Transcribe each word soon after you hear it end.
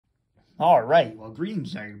All right, well,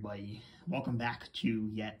 greetings, everybody. Welcome back to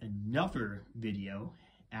yet another video,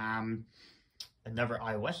 another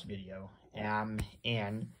iOS video, and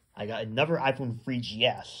I got another iPhone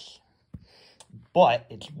 3GS, but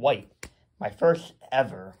it's white. My first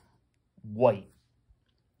ever white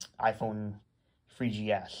iPhone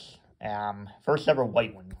 3GS, first ever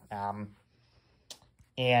white one,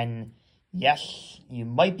 and yes, you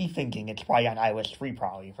might be thinking it's probably on iOS 3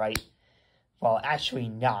 probably, right? Well, actually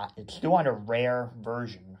not. It's still on a rare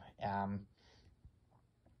version, and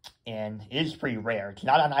it is pretty rare. It's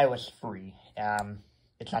not on iOS 3.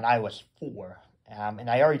 It's on iOS 4,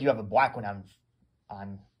 and I already do have a black one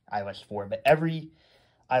on iOS 4, but every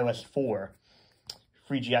iOS 4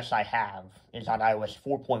 3GS I have is on iOS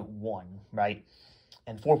 4.1, right?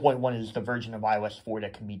 And 4.1 is the version of iOS 4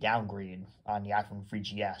 that can be downgraded on the iPhone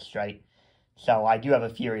 3GS, right? So I do have a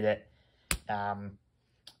theory that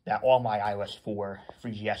all my iOS 4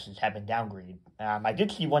 3GSs have been downgraded. I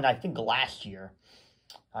did see one, I think, last year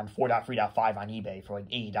on 4.3.5 on eBay for like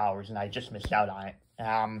 $80, and I just missed out on it.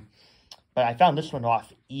 But I found this one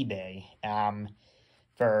off eBay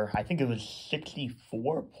for, I think it was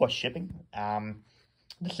 $64 plus shipping. The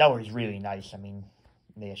seller is really nice. I mean,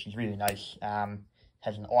 yeah, she's really nice.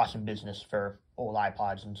 Has an awesome business for old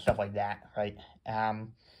iPods and stuff like that, right?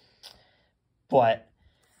 But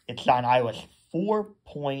it's on iOS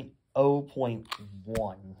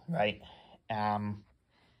 4.0.1, right? I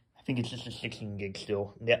think it's just a 16 gig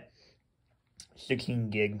still. Yep. 16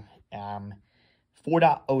 gig,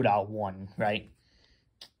 4.0.1, right?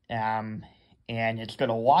 And it's got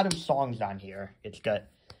a lot of songs on here. It's got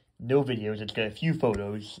no videos. It's got a few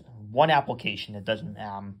photos. One application that doesn't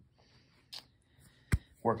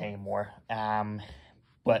work anymore.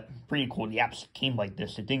 But pretty cool. The apps came like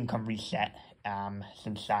this. It didn't come reset.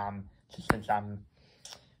 Since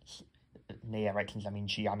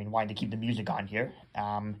wanted to keep the music on here.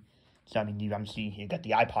 So I mean, you got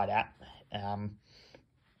the iPod app,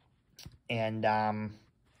 and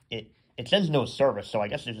it says no service. So I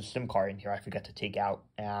guess there's a SIM card in here I forgot to take out.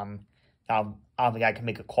 I don't think I can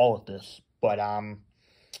make a call with this, but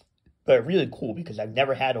really cool because I've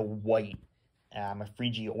never had a white a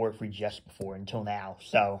 3G or a 3GS before until now.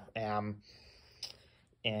 So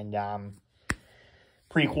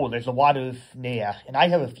pretty cool. There's a lot of, and I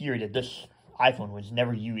have a theory that this iPhone was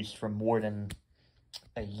never used for more than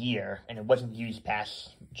a year, and it wasn't used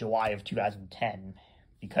past July of 2010,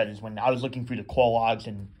 because when I was looking through the call logs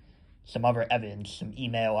and some other evidence, some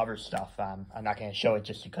email, other stuff, I'm not going to show it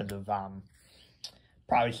just because of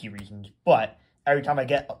privacy reasons, but every time I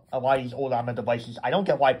get a lot of these old devices, I don't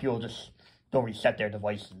get why people just don't reset their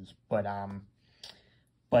devices, but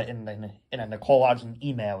in the call logs and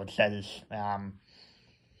email, it says,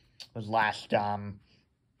 was last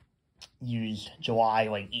used July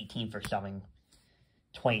 18th or something,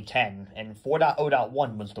 2010, and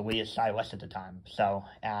 4.0.1 was the latest iOS at the time. So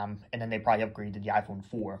and then they probably upgraded to the iPhone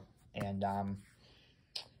 4, and I'm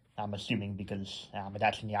assuming because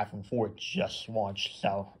that's when the iPhone 4 just launched.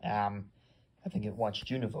 So I think it launched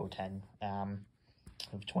June of 2010,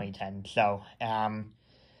 of 2010. So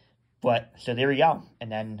so there we go.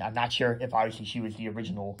 And then I'm not sure if obviously she was the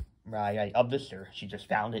original of this, or she just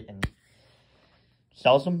found it and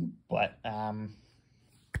sells them, but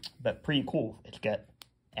pretty cool. It's got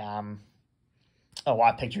a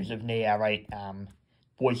lot of pictures of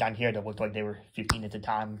boys on here that looked like they were 15 at the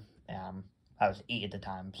time. I was 8 at the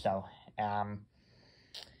time, so and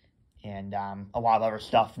a lot of other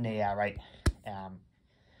stuff.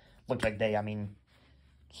 Looked like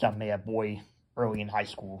some boy early in high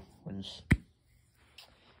school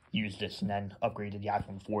used this and then upgraded the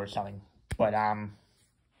iPhone 4 or something, but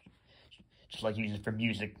just used it for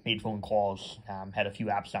music, made phone calls, had a few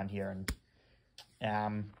apps on here,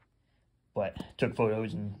 and but took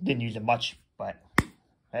photos and didn't use it much, but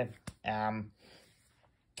hey,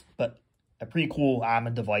 but a pretty cool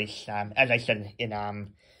device. As I said in a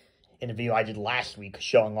video I did last week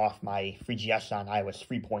showing off my 3GS on iOS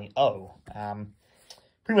 3.0,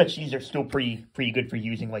 pretty much these are still pretty good for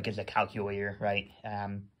using as a calculator, right?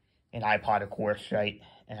 An iPod, of course, right?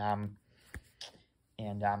 And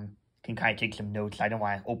can kind of take some notes. I don't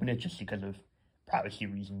want to open it just because of privacy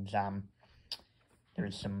reasons.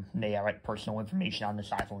 There's some personal information on this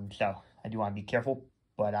iPhone, so I do want to be careful.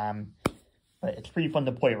 But it's pretty fun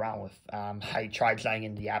to play around with. I tried signing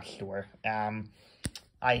into the App Store. I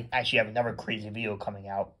actually have another crazy video coming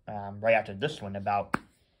out right after this one about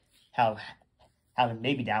how to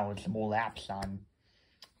maybe download some old apps on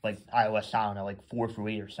iOS, I don't know, 4 through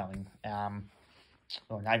 8 or something.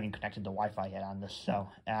 Or not even connected to Wi-Fi yet on this, so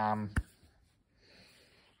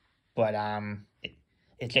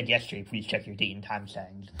it said yesterday, please check your date and time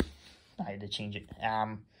settings. I had to change it.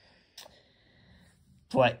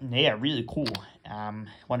 But yeah, really cool. One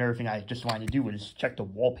other thing I just wanted to do was check the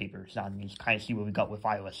wallpapers on these, kind of see what we got with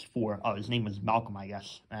iOS 4. Oh, his name was Malcolm, I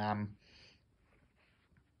guess. Kind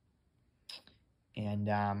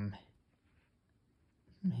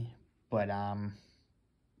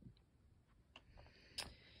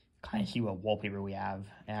of see what wallpaper we have.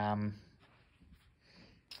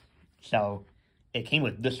 So it came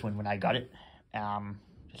with this one when I got it.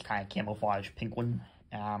 Just kind of camouflage pink one.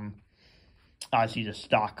 Obviously the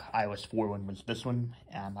stock iOS 4 one was this one.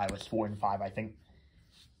 iOS 4 and 5, I think.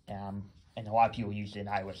 And a lot of people used it in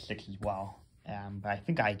iOS 6 as well. But I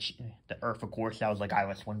think the Earth, of course, that was like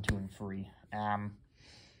iOS 1, 2, and 3. And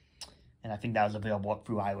I think that was available up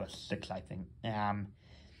through iOS 6, I think.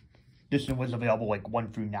 This one was available like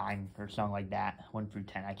 1 through 9 or something like that. 1 through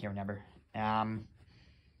 10, I can't remember. The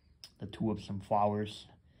tulips and flowers.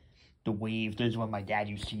 The wave, this is what my dad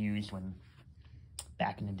used to use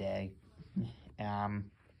back in the day.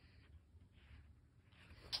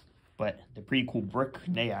 But the pretty cool brick,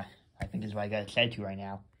 yeah, I think is what I got excited to right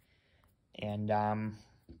now. And,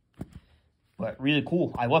 but really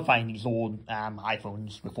cool. I love finding these old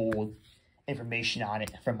iPhones with old information on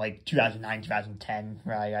it from like 2009, 2010,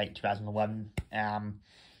 right, 2011. I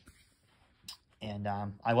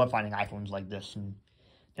love finding iPhones like this, and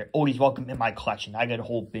they're always welcome in my collection. I got a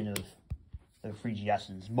whole bin of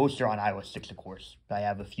 3GSs. Most are on iOS 6, of course, but I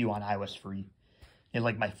have a few on iOS 3. And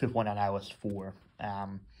like my 5th one on iOS 4.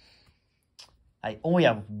 I only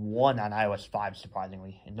have one on iOS 5,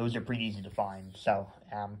 surprisingly, and those are pretty easy to find. So,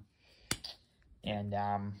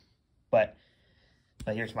 but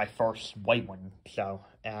here's my first white one. So,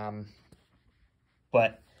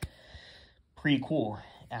 but pretty cool.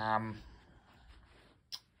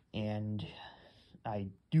 And I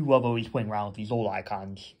do love always playing around with these old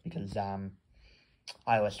icons because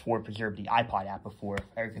iOS 4 preserved the iPod app before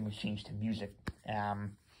everything was changed to music.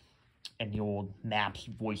 And the old maps,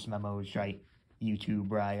 voice memos, right? YouTube,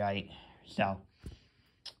 right? So,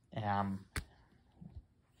 and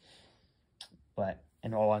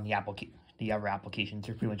all on the other applications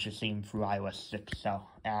are pretty much the same through iOS 6. So,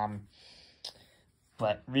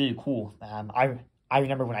 but really cool. I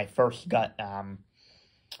remember when I first got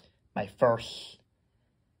my first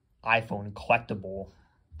iPhone collectible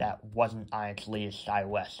that wasn't on its latest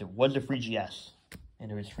iOS. It was a 3GS,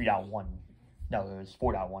 and it was 3.1. No, it was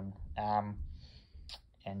 4.1.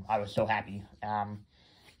 And I was so happy. And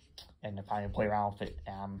to finally play around with it.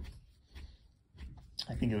 I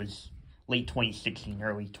think it was late 2016,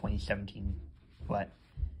 early 2017. But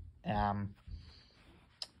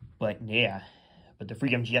yeah. But the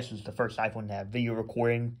Freedom GS was the first iPhone to have video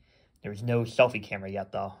recording. There was no selfie camera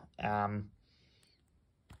yet, though.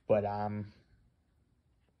 But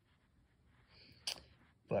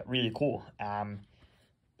really cool.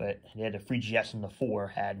 But they had the 3GS and the 4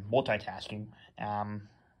 had multitasking.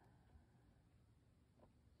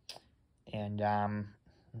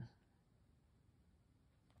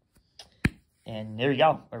 And there you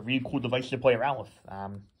go, a really cool device to play around with.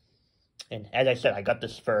 And as I said, I got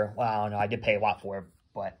this for, well, I don't know, I did pay a lot for it,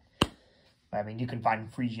 but I mean, you can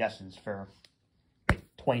find 3GSs for like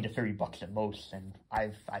 20 to 30 bucks at most, and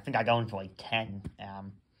I think I got one for like 10,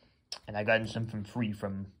 and I gotten some from free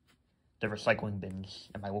from the recycling bins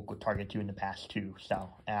at my local Target too in the past too. So,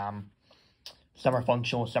 some are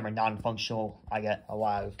functional, some are non-functional. I got a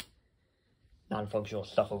lot of non-functional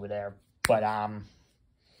stuff over there, but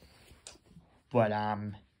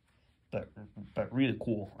really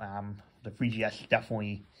cool. The 3GS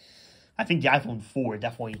definitely, I think the iPhone 4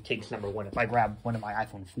 definitely takes number one. If I grab one of my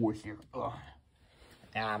iPhone 4s here,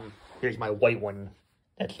 here's my white one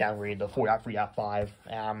that's downgraded, the 4.3.5.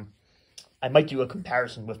 I might do a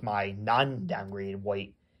comparison with my non-downgraded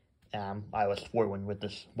white iOS 4 one with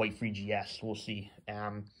this white 3GS. We'll see.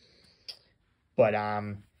 But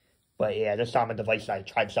yeah, this time a device I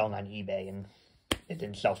tried selling on eBay and it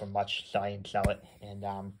didn't sell for much, so I didn't sell it. And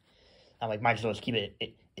I'm like, might as well just keep it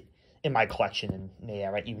in my collection. And yeah,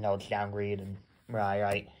 right, even though it's downgraded and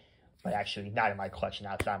right, but actually not in my collection,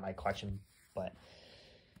 outside my collection. But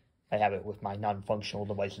I have it with my non-functional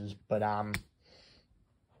devices. But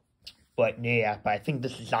yeah, but I think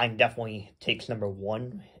this design definitely takes number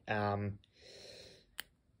one.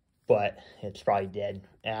 But it's probably dead.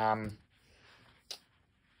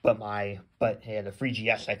 But yeah, the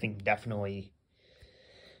 3GS I think definitely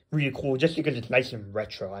really cool, just because it's nice and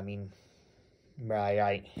retro. I mean,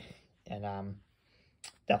 right, and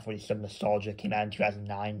definitely some nostalgia. Came out in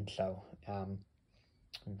 2009, so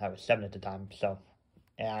I was 7 at the time. So,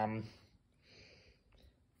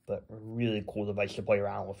 but a really cool device to play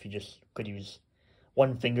around with. You just could use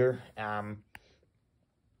one finger, and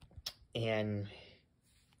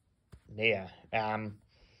yeah,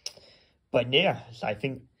 but yeah, so I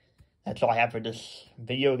think that's all I have for this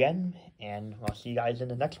video again, and I'll see you guys in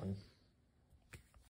the next one.